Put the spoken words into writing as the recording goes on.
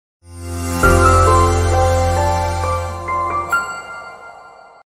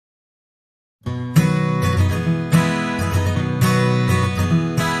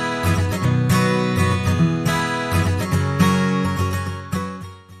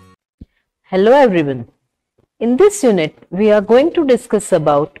Hello everyone. In this unit, we are going to discuss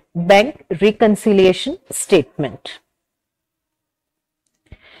about bank reconciliation statement.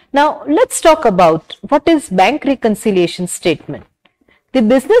 Now, let's talk about what is bank reconciliation statement. The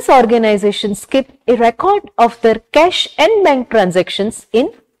business organizations keep a record of their cash and bank transactions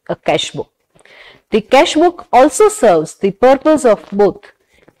in a cash book. The cash book also serves the purpose of both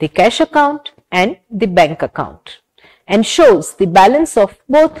the cash account and the bank account, and shows the balance of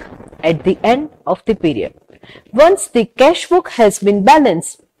both at the end of the period. Once the cash book has been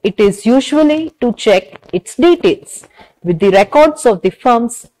balanced, it is usually to check its details with the records of the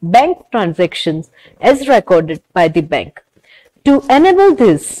firm's bank transactions as recorded by the bank. To enable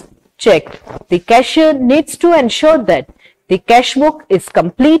this check, the cashier needs to ensure that the cash book is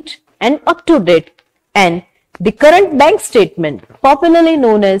complete and up to date, and the current bank statement, popularly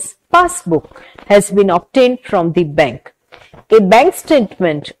known as passbook, has been obtained from the bank. A bank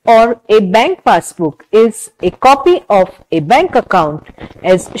statement or a bank passbook is a copy of a bank account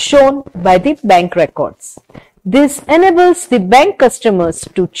as shown by the bank records. This enables the bank customers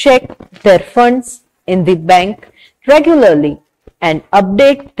to check their funds in the bank regularly and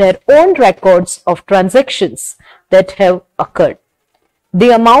update their own records of transactions that have occurred.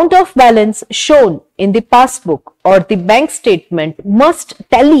 The amount of balance shown in the passbook or the bank statement must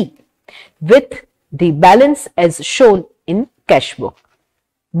tally with the balance as shown in cash book.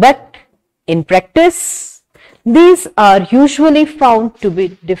 But in practice, these are usually found to be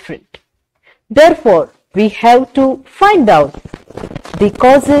different. Therefore, we have to find out the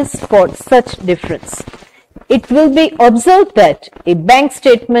causes for such difference. It will be observed that a bank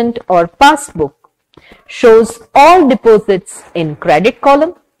statement or passbook shows all deposits in credit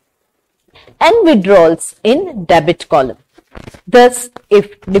column and withdrawals in debit column. Thus,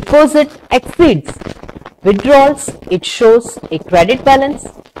 if deposit exceeds withdrawals, it shows a credit balance,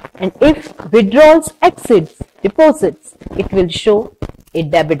 and if withdrawals exceeds deposits, it will show a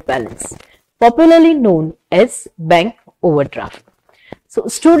debit balance, popularly known as bank overdraft. So,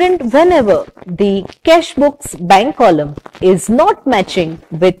 student, whenever the cash book's bank column is not matching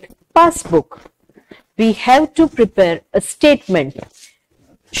with passbook, we have to prepare a statement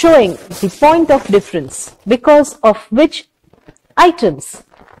showing the point of difference because of which items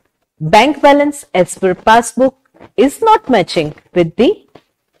bank balance as per passbook is not matching with the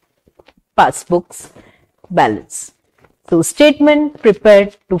passbook's balance. So, statement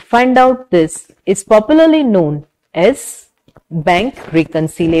prepared to find out this is popularly known as bank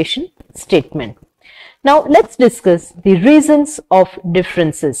reconciliation statement. Now, let's discuss the reasons of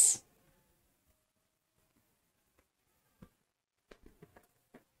differences.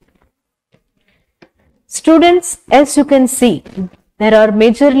 Students, as you can see, there are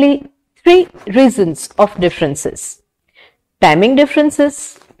majorly three reasons of differences: timing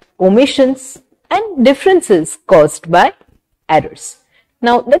differences, omissions, and differences caused by errors.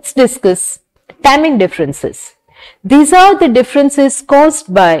 Now, let's discuss timing differences. These are the differences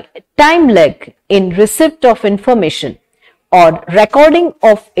caused by time lag in receipt of information or recording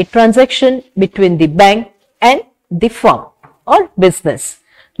of a transaction between the bank and the firm or business,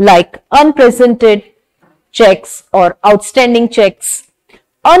 like unpresented checks or outstanding checks,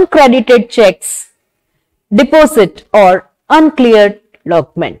 uncredited checks, deposit or uncleared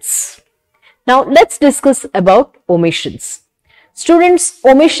logments. Now, let's discuss about omissions. Students,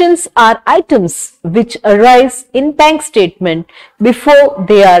 omissions are items which arise in bank statement before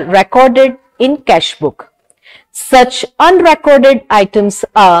they are recorded in cash book. Such unrecorded items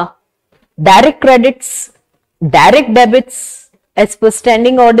are direct credits, direct debits as per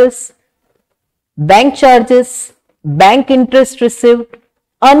standing orders, bank charges, bank interest received,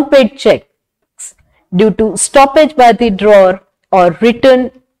 unpaid checks due to stoppage by the drawer or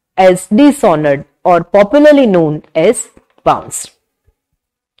return as dishonored or popularly known as bounced.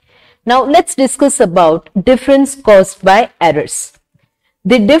 Now, let's discuss about difference caused by errors.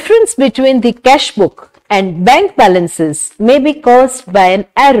 The difference between the cash book and bank balances may be caused by an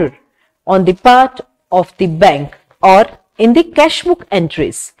error on the part of the bank or in the cash book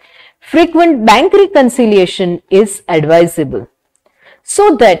entries. Frequent bank reconciliation is advisable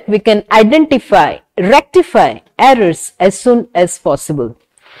so that we can rectify errors as soon as possible.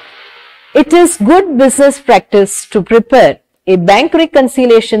 It is good business practice to prepare a bank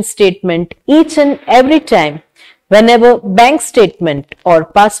reconciliation statement each and every time whenever bank statement or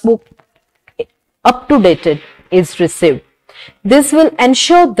passbook up to date is received. This will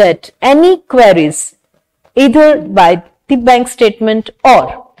ensure that any queries either by the bank statement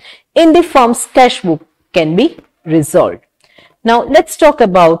or in the firm's cash book can be resolved. Now, let's talk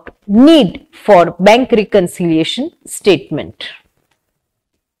about need for bank reconciliation statement.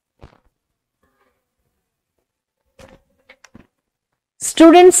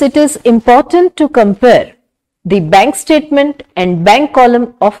 Students, it is important to compare the bank statement and bank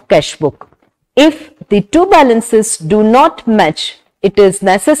column of cash book. If the two balances do not match, it is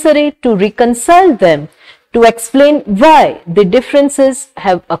necessary to reconcile them to explain why the differences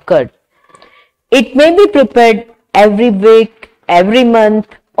have occurred. It may be prepared every week, every month,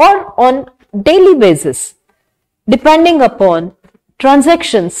 or on daily basis, depending upon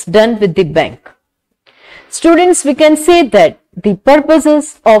transactions done with the bank. Students, we can say that the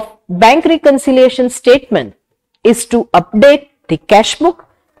purposes of bank reconciliation statement is to update the cash book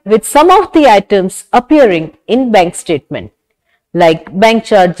with some of the items appearing in bank statement, like bank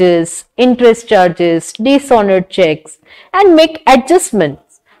charges, interest charges, dishonored checks, and make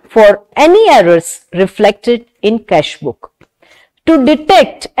adjustments for any errors reflected in cash book. To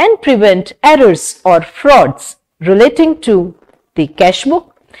detect and prevent errors or frauds relating to the cash book,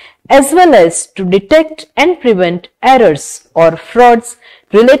 as well as to detect and prevent errors or frauds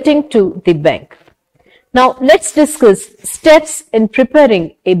relating to the bank. Now, let's discuss steps in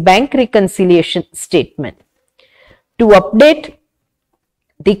preparing a bank reconciliation statement. To update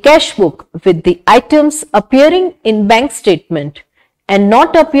the cash book with the items appearing in bank statement and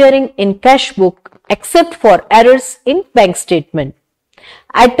not appearing in cash book except for errors in bank statement.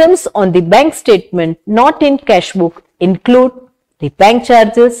 Items on the bank statement not in cash book include the bank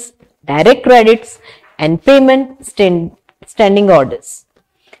charges, direct credits, and payment standing orders.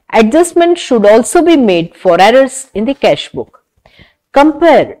 Adjustment should also be made for errors in the cash book.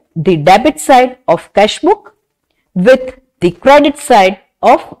 Compare the debit side of cash book with the credit side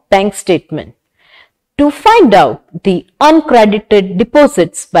of bank statement to find out the uncredited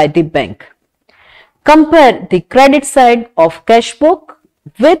deposits by the bank. Compare the credit side of cash book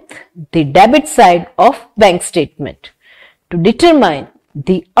with the debit side of bank statement to determine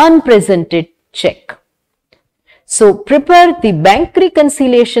the unpresented check. So, prepare the bank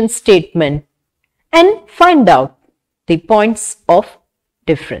reconciliation statement and find out the points of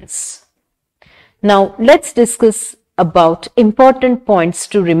difference. Now, let's discuss about important points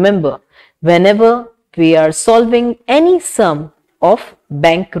to remember whenever we are solving any sum of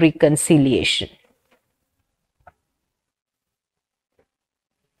bank reconciliation.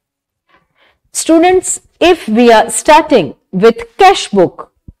 Students, if we are starting with cash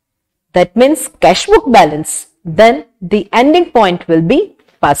book, that means cash book balance, then the ending point will be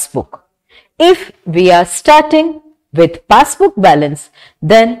passbook. If we are starting with passbook balance,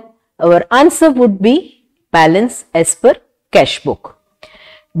 then our answer would be balance as per cash book.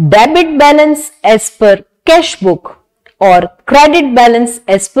 Debit balance as per cash book or credit balance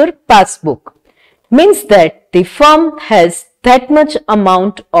as per passbook means that the firm has that much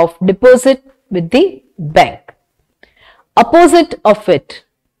amount of deposit with the bank. Opposite of it,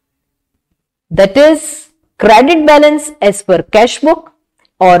 that is credit balance as per cash book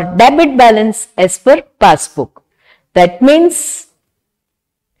or debit balance as per passbook. That means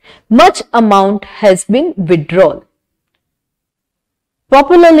much amount has been withdrawn,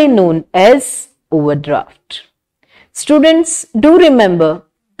 popularly known as overdraft. Students, do remember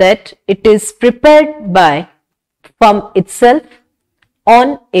that it is prepared by firm itself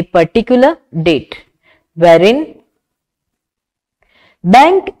on a particular date, wherein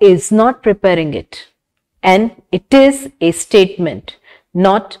bank is not preparing it, and it is a statement,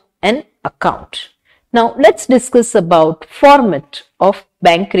 not an account. Now, let's discuss about format of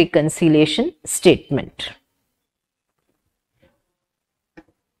bank reconciliation statement.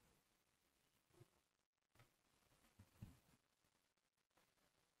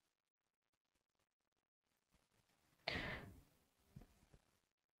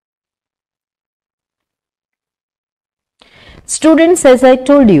 Students, as I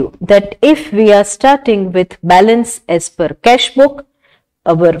told you that if we are starting with balance as per cash book,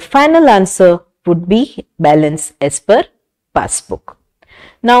 our final answer would be balance as per passbook.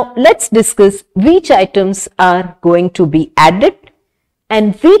 Now, let's discuss which items are going to be added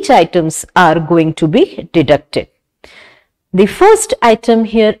and which items are going to be deducted. The first item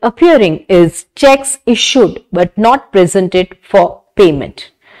here appearing is checks issued but not presented for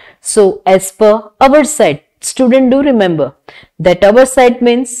payment. So, as per our side, student, do remember that our side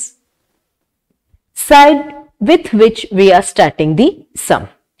means side with which we are starting the sum.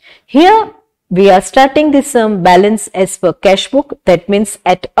 Here we are starting the sum balance as per cash book. That means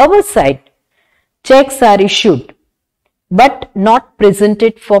at our side checks are issued but not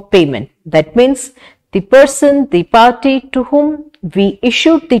presented for payment. That means the person, the party to whom we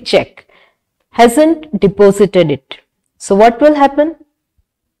issued the check hasn't deposited it. So what will happen?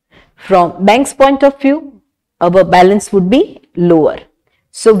 From bank's point of view, our balance would be lower.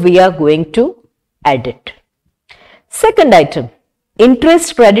 So we are going to add it. Second item,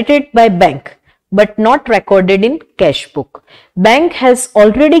 Interest credited by bank but not recorded in cash book. Bank has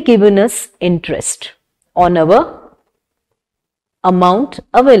already given us interest on our amount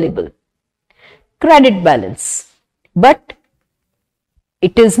available. Credit balance, but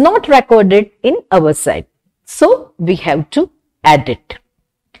it is not recorded in our side. So we have to add it.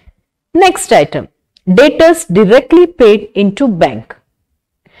 Next item, debtors directly paid into bank.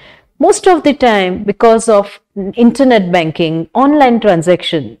 Most of the time, because of internet banking, online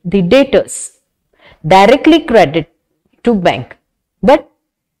transaction, the debtors directly credit to bank, but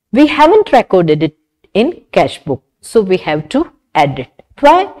we haven't recorded it in cash book. So we have to add it.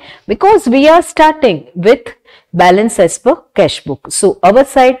 Why? Because we are starting with balance as per cash book. So our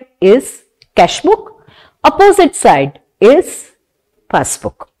side is cash book, opposite side is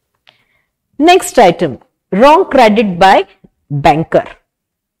passbook. Next item, wrong credit by banker.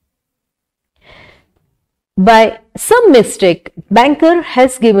 By some mistake, banker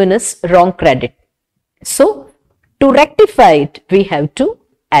has given us wrong credit. So to rectify it, we have to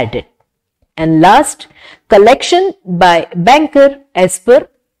add it. And last, collection by banker as per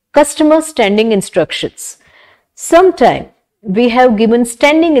customer standing instructions. Sometime we have given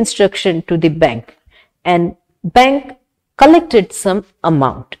standing instruction to the bank and bank collected some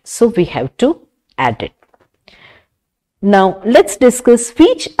amount. So we have to add it. Now let's discuss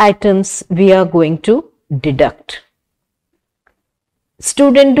which items we are going to deduct.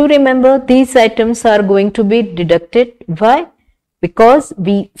 Student, do remember these items are going to be deducted. Why? Because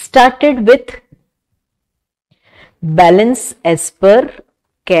we started with balance as per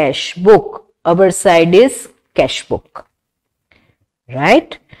cash book. Our side is cash book,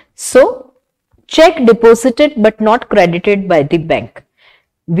 right? So check deposited but not credited by the bank.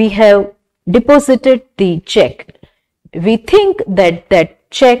 We have deposited the check. We think that that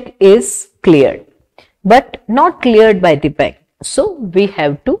check is cleared but not cleared by the bank. So we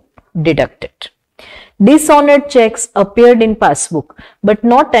have to deduct it. Dishonored checks appeared in passbook but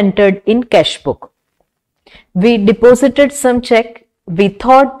not entered in cash book. We deposited some check. We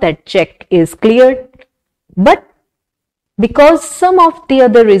thought that check is cleared, but because some of the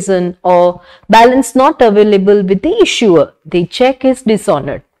other reason or balance not available with the issuer, the check is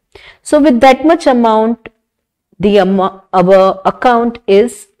dishonored. So with that much amount, our account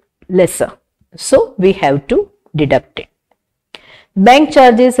is lesser. So we have to deduct it. Bank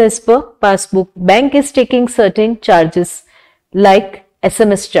charges as per passbook. Bank is taking certain charges like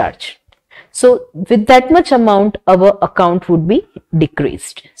SMS charge. So with that much amount, our account would be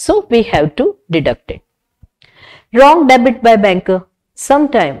decreased. So we have to deduct it. Wrong debit by banker.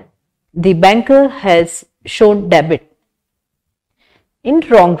 Sometime the banker has shown debit in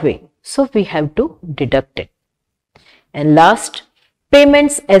wrong way. So we have to deduct it. And last,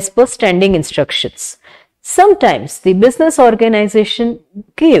 payments as per standing instructions. Sometimes the business organization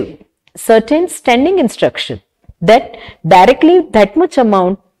give certain standing instruction that directly that much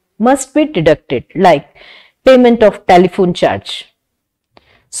amount must be deducted, like payment of telephone charge.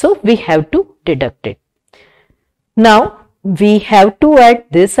 So we have to deduct it. Now we have to add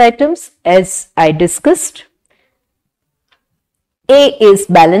these items as I discussed. A is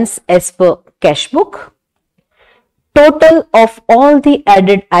balance as per cash book. Total of all the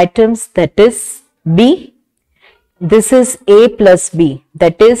added items, that is B. This is A plus B,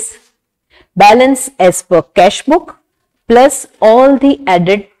 that is balance as per cash book plus all the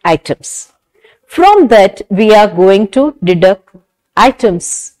added items. From that we are going to deduct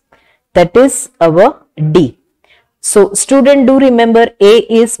items, that is our D. So student, do remember A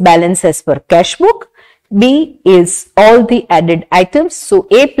is balance as per cash book, B is all the added items. So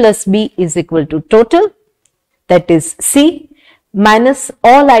A plus B is equal to total, that is C, minus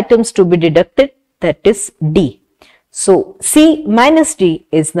all items to be deducted, that is D. So C minus D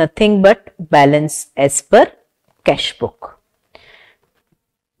is nothing but balance as per cash book.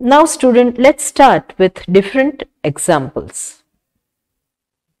 Now student, let's start with different examples.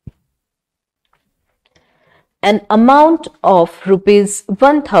 An amount of rupees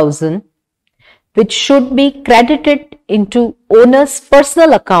 1000 which should be credited into owner's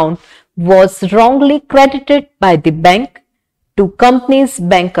personal account was wrongly credited by the bank to company's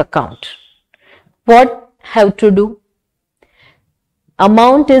bank account. What have to do?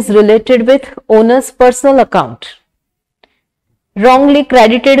 Amount is related with owner's personal account, wrongly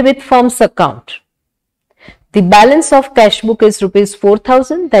credited with firm's account. The balance of cash book is rupees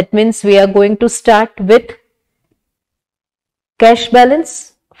 4000. That means we are going to start with cash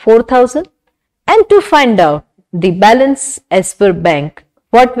balance 4000, and to find out the balance as per bank,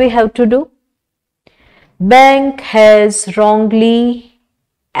 what we have to do? Bank has wrongly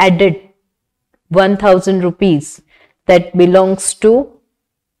added 1000 rupees. that belongs to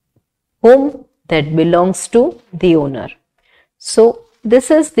whom? That belongs to the owner. So this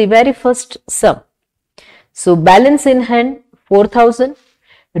is the very first sum. So balance in hand 4,000,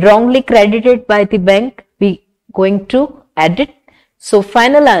 wrongly credited by the bank, we going to add it. So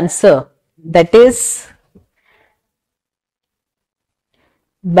final answer, that is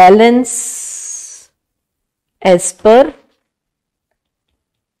balance as per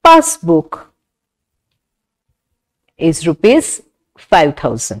passbook is rupees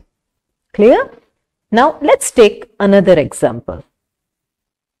 5,000. Clear? Now let's take another example.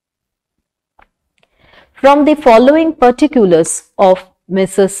 From the following particulars of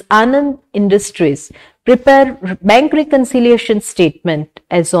Mrs. Anand Industries, prepare bank reconciliation statement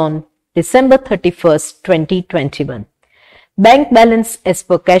as on December 31st, 2021. Bank balance as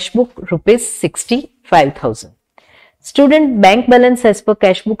per cash book rupees 65,000. Student, bank balance as per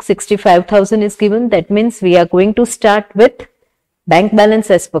cash book 65,000 is given. That means we are going to start with bank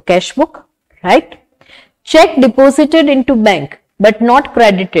balance as per cash book, right? Check deposited into bank but not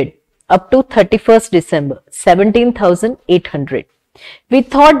credited up to 31st December, 17,800. We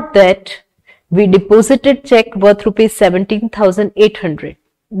thought that we deposited check worth rupees 17,800,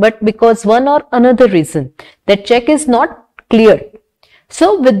 but because one or another reason that check is not cleared.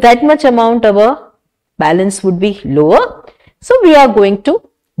 So with that much amount our balance would be lower. So we are going to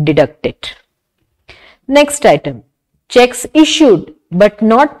deduct it. Next item, checks issued but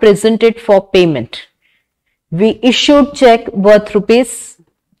not presented for payment. We issued check worth rupees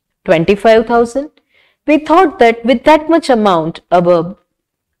 25,000. We thought that with that much amount our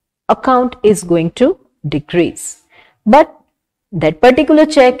account is going to decrease, but that particular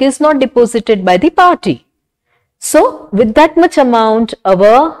check is not deposited by the party. So with that much amount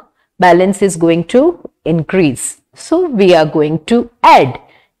our balance is going to increase. So we are going to add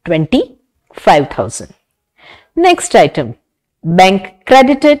 25,000. Next item, bank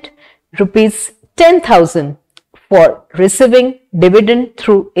credited rupees 10,000 for receiving dividend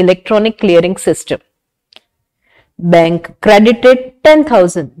through electronic clearing system. Bank credited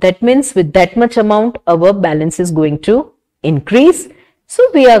 10,000. That means with that much amount our balance is going to increase. So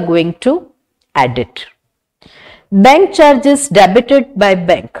we are going to add it. Bank charges debited by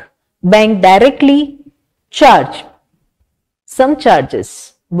bank. Bank directly charge some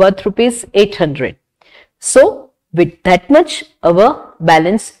charges worth rupees 800. So with that much our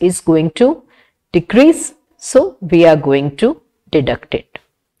balance is going to decrease. So we are going to deduct it.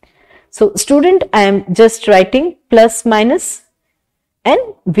 So student, I am just writing plus minus and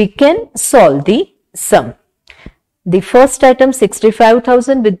we can solve the sum. The first item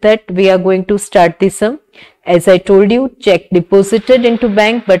 65,000, with that we are going to start the sum. As I told you, check deposited into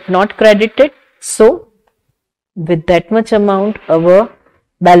bank but not credited. So with that much amount our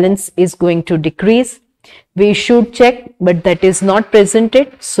balance is going to decrease. We issued check but that is not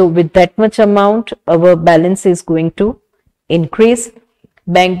presented. So with that much amount our balance is going to increase.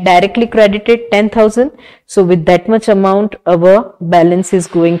 Bank directly credited 10,000. So with that much amount our balance is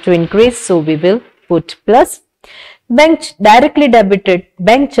going to increase. So we will put plus. Bank directly debited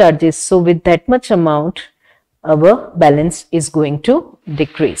bank charges. So with that much amount our balance is going to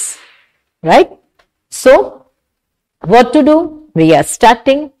decrease, right? So what to do? We are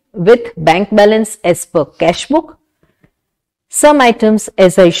starting with bank balance as per cash book. Some items,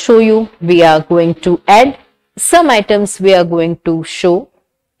 as I show you, we are going to add. Some items we are going to show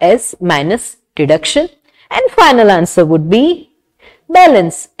as minus deduction, and final answer would be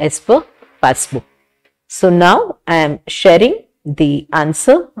balance as per passbook. So now I am sharing the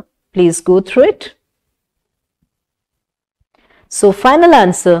answer. Please go through it. So final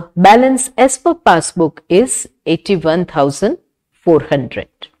answer, balance as per passbook is 81,400.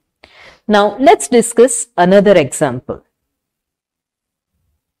 Now let's discuss another example.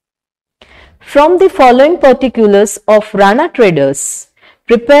 From the following particulars of Rana Traders,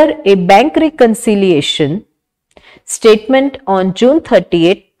 prepare a bank reconciliation statement on June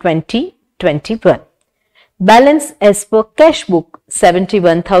 30th, 2021. Balance as per cash book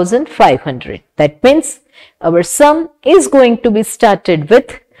 71,500. That means our sum is going to be started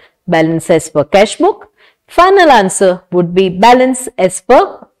with balance as per cash book. Final answer would be balance as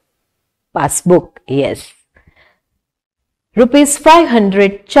per passbook. Yes. Rupees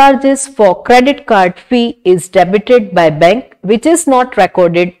 500 charges for credit card fee is debited by bank which is not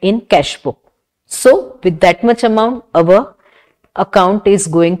recorded in cash book. So with that much amount our account is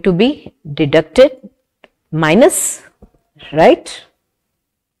going to be deducted minus, right?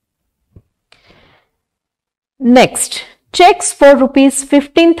 Next, checks for rupees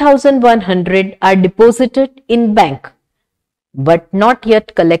 15,100 are deposited in bank but not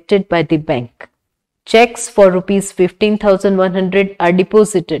yet collected by the bank. Checks for rupees 15,100 are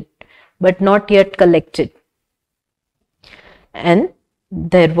deposited but not yet collected. And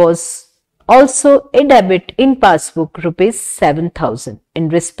there was also a debit in passbook rupees 7,000 in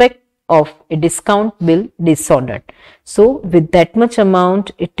respect of a discount bill dishonored. So with that much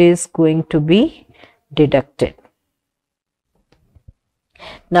amount it is going to be deducted.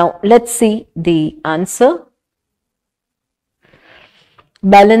 Now let's see the answer.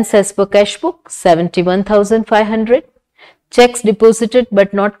 Balance as per cash book 71,500. Checks deposited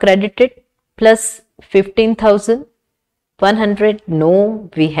but not credited plus 15,100. No,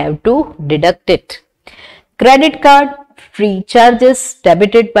 we have to deduct it. Credit card free charges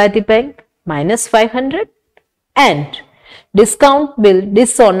debited by the bank minus 500 and discount bill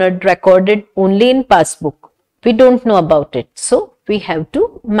dishonored recorded only in passbook. We don't know about it, so we have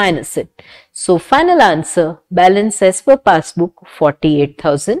to minus it. So final answer, balance as per passbook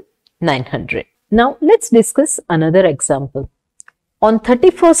 48,900. Now let's discuss another example. On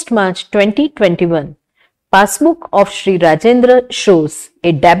 31st March 2021, passbook of Shri Rajendra shows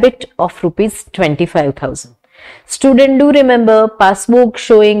a debit of rupees 25,000. Student, do remember passbook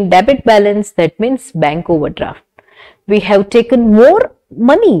showing debit balance, that means bank overdraft. We have taken more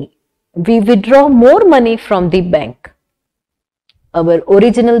money. We withdraw more money from the bank. Our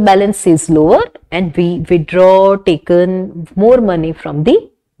original balance is lower and we withdraw taken more money from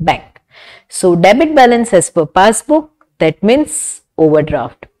the bank. So debit balance as per passbook, that means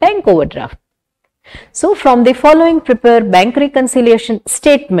overdraft, bank overdraft. So from the following prepare bank reconciliation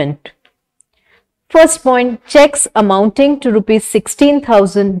statement. First point, checks amounting to rupees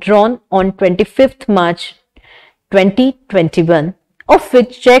 16,000 drawn on 25th March 2021, of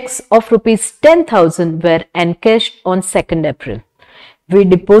which checks of rupees 10,000 were encashed on 2nd April. We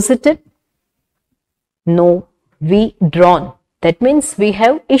deposited? No, we drawn. That means we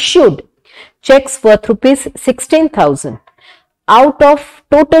have issued checks worth rupees 16,000. Out of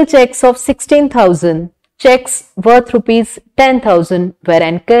total checks of 16,000, checks worth rupees 10,000 were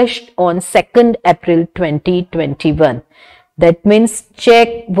encashed on 2nd April 2021. That means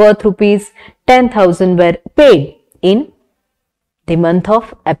check worth rupees 10,000 were paid in the month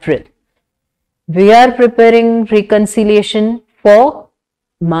of April. We are preparing reconciliation for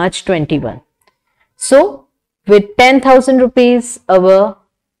March 21. So with 10,000 rupees, our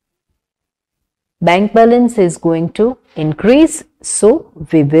bank balance is going to increase. So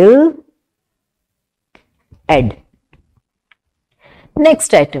we will add.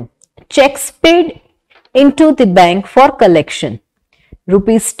 Next item, checks paid into the bank for collection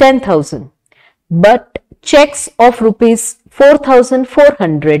rupees 10,000, but checks of rupees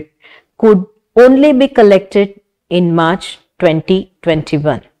 4,400 could only be collected in March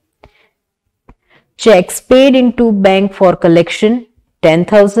 2021. Checks paid into bank for collection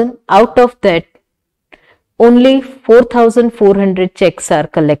 10,000. Out of that, only 4,400 checks are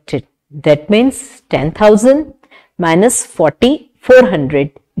collected. That means 10,000 minus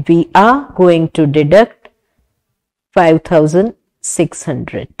 4,400. We are going to deduct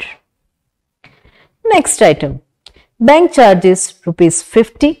 5,600. Next item, bank charges rupees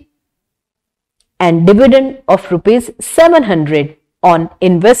 50 and dividend of rupees 700 on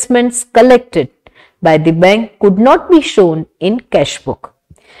investments collected by the bank could not be shown in cash book.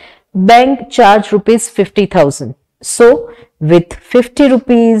 Bank charge rupees 50,000. So with 50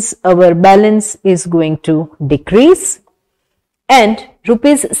 rupees our balance is going to decrease, and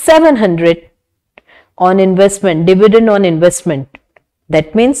rupees 700 on investment, dividend on investment,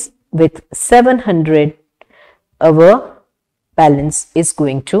 that means with 700 our balance is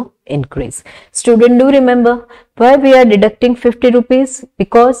going to increase. Student, do remember why we are deducting 50 rupees?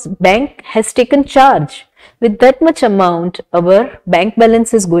 Because bank has taken charge. With that much amount our bank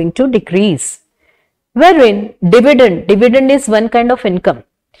balance is going to decrease. Wherein dividend is one kind of income.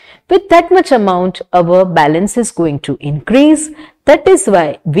 With that much amount our balance is going to increase. That is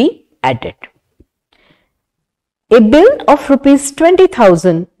why we added. A bill of rupees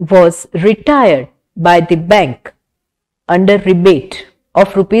 20,000 was retired by the bank under rebate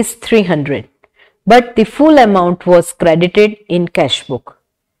of rupees 300, but the full amount was credited in cash book.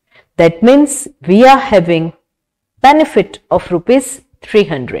 That means we are having benefit of rupees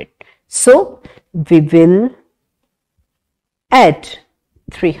 300. So we will add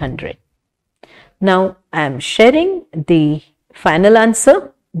 300. Now I am sharing the final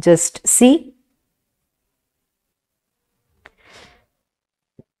answer. Just see.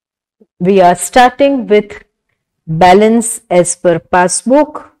 We are starting with balance as per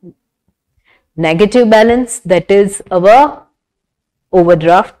passbook, negative balance, that is our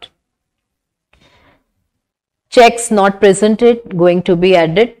overdraft. Checks not presented going to be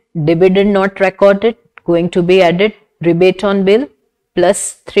added, dividend not recorded, going to be added, rebate on bill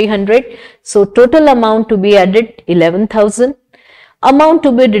plus 300. So total amount to be added 11,000. Amount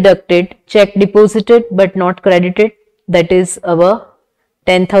to be deducted, check deposited but not credited, that is our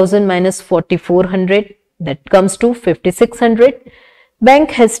 10,000 minus 4,400, that comes to 5,600.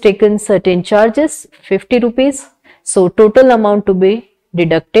 Bank has taken certain charges, 50 rupees. So total amount to be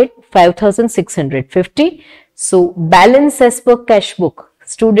deducted 5,650. So balance as per cash book.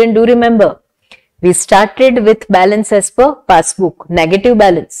 Student, do remember, we started with balance as per passbook, negative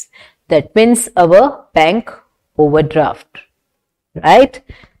balance. That means our bank overdraft. Right?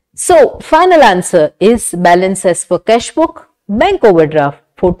 So final answer is balance as per cash book, bank overdraft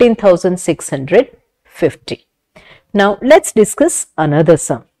 14,650. Now let's discuss another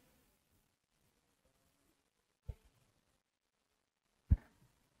sum.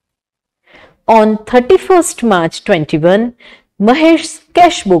 On 31st March 21, Mahesh's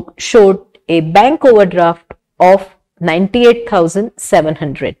cash book showed a bank overdraft of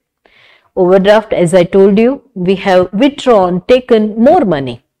 98,700. Overdraft, as I told you, we have withdrawn, taken more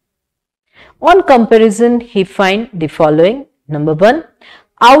money. On comparison, he find the following. Number 1,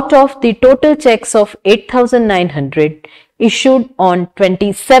 out of the total checks of 8,900 issued on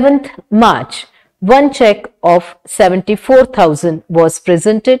 27th March, one check of 74,000 was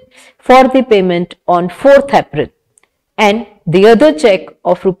presented for the payment on 4th April and the other check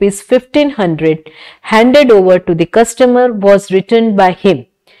of rupees 1,500 handed over to the customer was returned by him.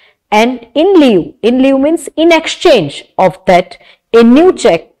 And in lieu means in exchange of that, a new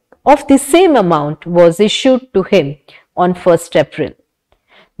check of the same amount was issued to him on 1st April.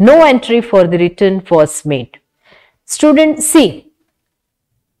 No entry for the return was made. Student, see,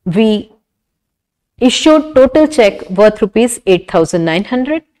 we issued total check worth rupees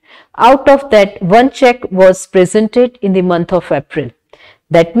 8,900. Out of that, one check was presented in the month of April.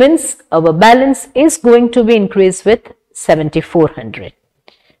 That means our balance is going to be increased with 7,400.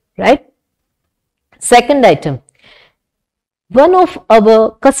 Right? Second item, one of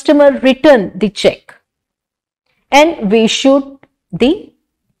our customer returned the check and we issued the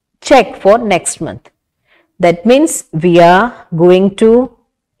check for next month. That means we are going to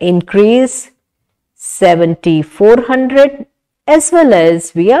increase 7,400 as well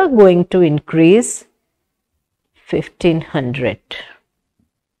as we are going to increase 1,500.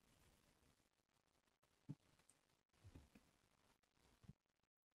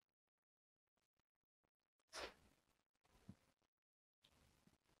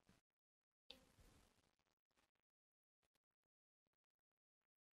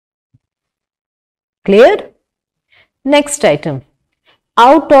 Clear? Next item.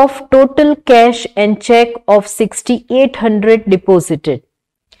 Out of total cash and check of 6,800 deposited,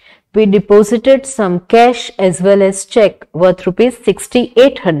 we deposited some cash as well as check worth rupees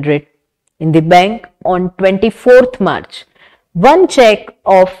 6,800 in the bank on 24th March. One check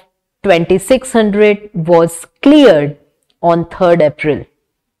of 2,600 was cleared on 3rd April.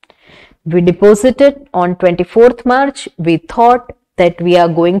 We deposited on 24th March. We thought that we are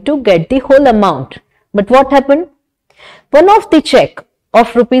going to get the whole amount. But what happened? One of the check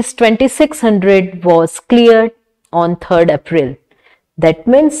of rupees 2,600 was cleared on 3rd April. That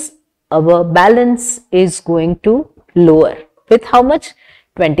means our balance is going to lower. With how much?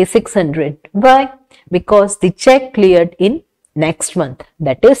 2,600. Why? Because the check cleared in next month,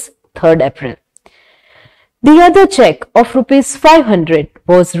 that is 3rd April. The other check of rupees 500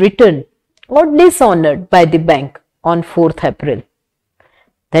 was returned or dishonored by the bank on 4th April.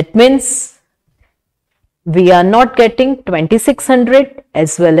 That means we are not getting 2,600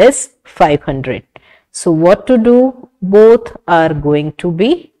 as well as 500. So what to do? Both are going to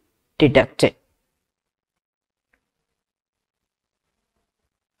be deducted.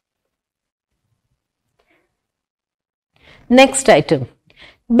 Next item.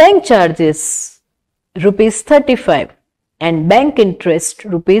 Bank charges rupees 35 and bank interest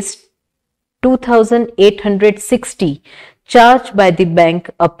rupees 2,860 charged by the bank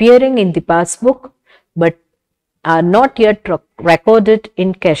appearing in the passbook but are not yet recorded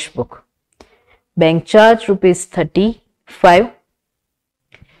in cash book. Bank charge rupees 35,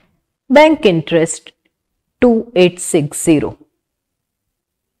 bank interest 2,860.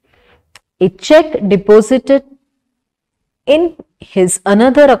 A check deposited in his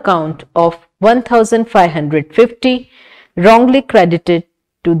another account of 1,550 wrongly credited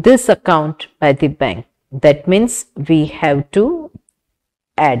to this account by the bank. That means we have to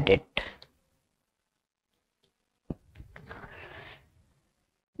add it.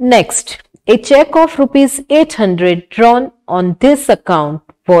 Next, a check of rupees 800 drawn on this account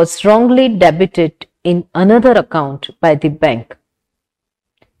was wrongly debited in another account by the bank.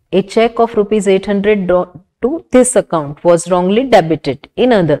 a check of rupees 800 to this account was wrongly debited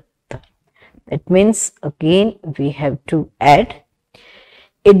in other. That means again we have to add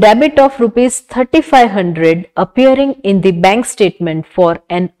a debit of rupees 3500 appearing in the bank statement for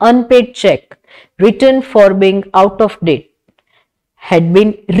an unpaid check written for being out of date had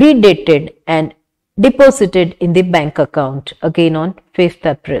been redated and deposited in the bank account again on 5th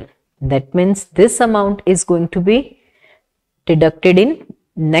April. That means this amount is going to be deducted in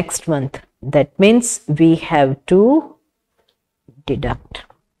next month. That means we have to deduct.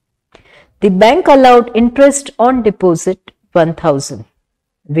 The bank allowed interest on deposit 1000.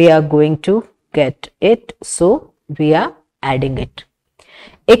 We are going to get it, so we are adding it.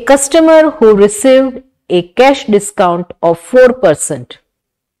 A customer who received a cash discount of 4%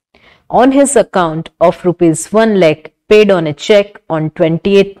 on his account of rupees 1 lakh paid on a check on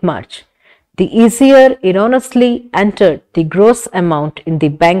 28th March. The easier erroneously entered the gross amount in the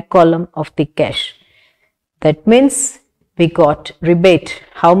bank column of the cash. That means we got rebate.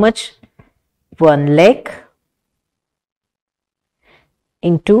 How much? 1 lakh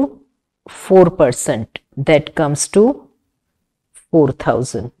into 4%. That comes to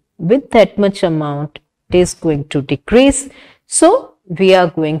 4000. With that much amount, it is going to decrease. So we are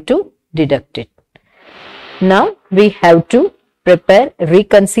going to deduct it. Now we have to prepare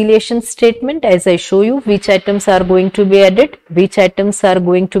reconciliation statement as I show you which items are going to be added, which items are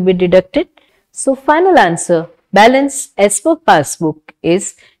going to be deducted. So final answer, balance as per passbook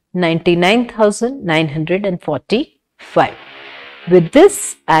is 99,945. With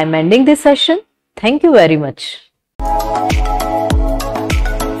this, I am ending this session. Thank you very much.